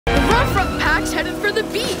Pack's headed for the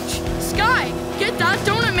beach. Sky, get that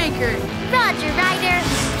donut maker. Roger, Ryder.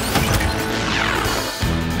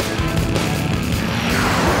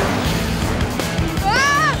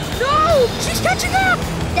 Ah! No! She's catching up!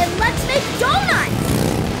 Then let's make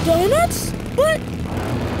donuts. Donuts? But...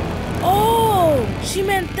 Oh, she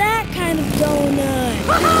meant that kind of donut.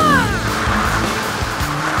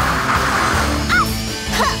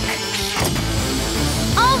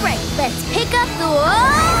 All right, let's pick up the...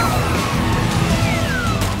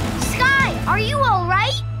 Sky, are you all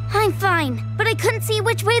right? I'm fine, but I couldn't see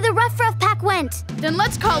which way the Ruff-Ruff Pack went. Then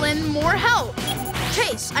let's call in more help.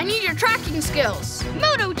 Chase, I need your tracking skills.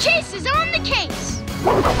 Moto Chase is on the case.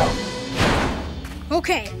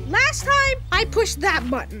 Okay, last time I pushed that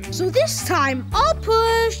button. So this time I'll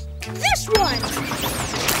push this one.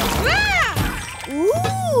 Ah!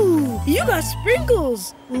 Ooh, you got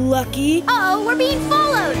sprinkles, Lucky. Uh-oh, we're being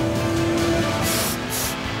followed.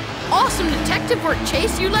 Awesome detective work,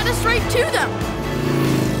 Chase. You led us right to them.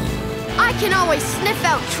 I can always sniff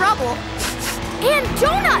out trouble. And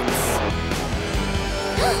donuts!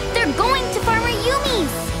 They're going to Farmer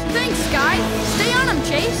Yumi's. Thanks, Sky. Stay on them,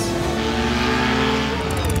 Chase.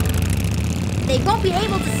 They won't be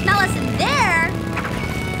able to smell us in there.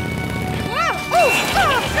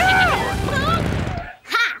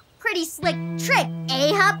 Ha! Pretty slick trick,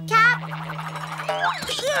 eh, Hubcap?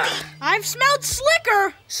 I've smelled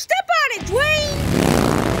slicker. Step on it, Dwayne.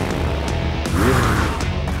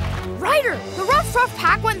 Ryder, the Ruff-Ruff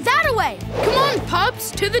Pack went that way. Come on,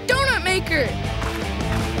 pups, to the donut maker.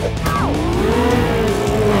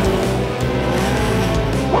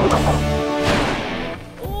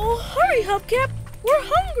 Oh, hurry, Hubcap. We're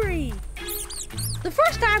hungry. The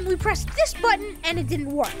first time we pressed this button and it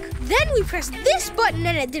didn't work. Then we pressed this button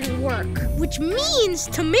and it didn't work. Which means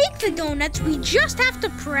to make the donuts, we just have to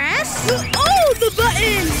press all the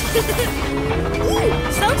buttons. Ooh,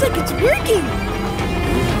 sounds like it's working.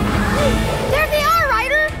 There they are,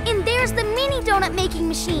 Ryder! And there's the mini donut making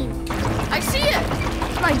machine. I see it,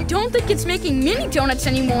 but I don't think it's making mini donuts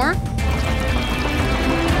anymore.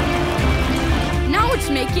 Now it's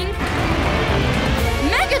making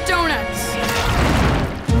mega donuts.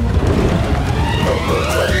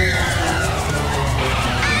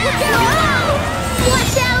 Look out!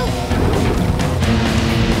 Watch out!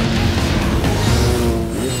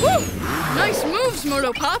 Woo! Nice moves,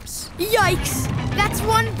 Moto Pups. Yikes! That's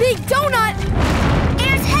one big donut! And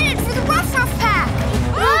it's headed for the Ruff-Ruff Pack!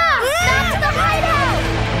 That's the hideout!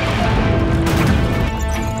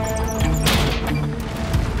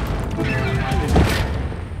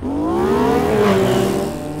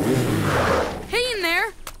 Hey in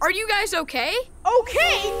there, are you guys okay?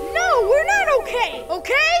 Okay? No, we're not okay.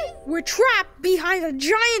 Okay? We're trapped behind a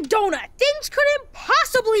giant donut. Things couldn't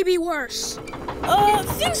possibly be worse.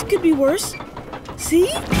 Things could be worse.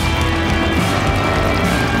 See?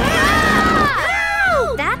 Ah!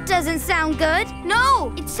 That doesn't sound good.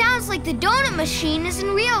 No, it sounds like the donut machine is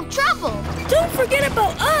in real trouble. Don't forget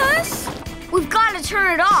about us. We've got to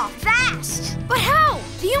turn it off fast. But how?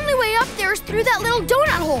 The only way up there is through that little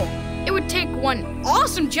donut hole. It would take one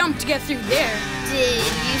awesome jump to get through there. Did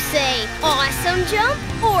you say awesome jump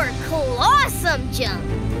or colossum jump?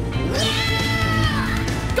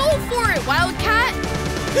 Yeah! Go for it, Wildcat!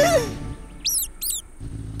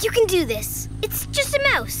 You can do this. It's just a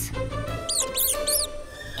mouse.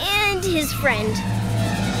 And his friend.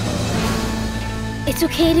 It's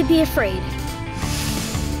okay to be afraid.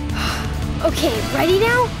 Okay, ready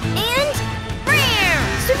now? And... Bam!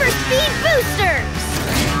 Super speed boosters!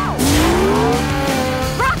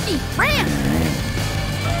 Rocky, ram!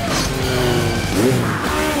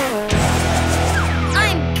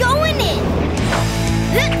 I'm going in!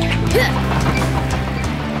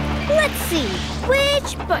 Let's see,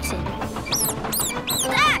 which button?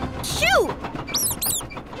 Ah, shoot!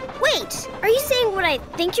 Wait, are you saying what I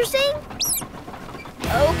think you're saying?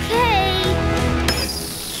 Okay.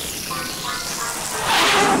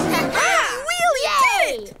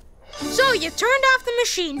 So you turned off the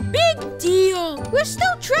machine. Big deal. We're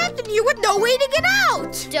still trapped in here with no way to get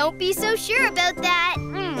out. Don't be so sure about that.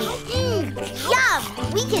 Yum!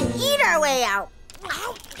 We can eat our way out.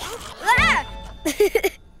 Ah!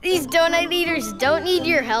 These donut eaters don't need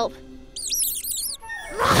your help.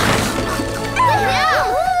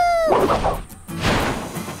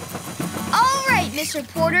 All right, Mr.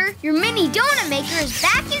 Porter. Your mini donut maker is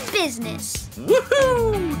back in business.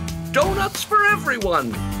 Woohoo! Donuts for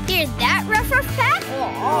everyone! Hear that, Ruff-Ruff Pack?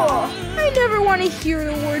 Oh, I never want to hear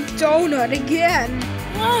the word donut again.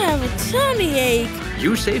 I have a tummy ache.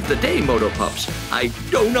 You saved the day, Moto Pups. I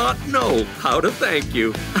do not know how to thank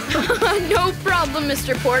you. No problem,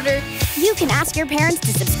 Mr. Porter. You can ask your parents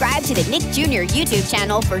to subscribe to the Nick Jr. YouTube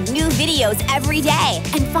channel for new videos every day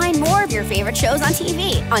and find more of your favorite shows on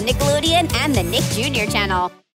TV on Nickelodeon and the Nick Jr. channel.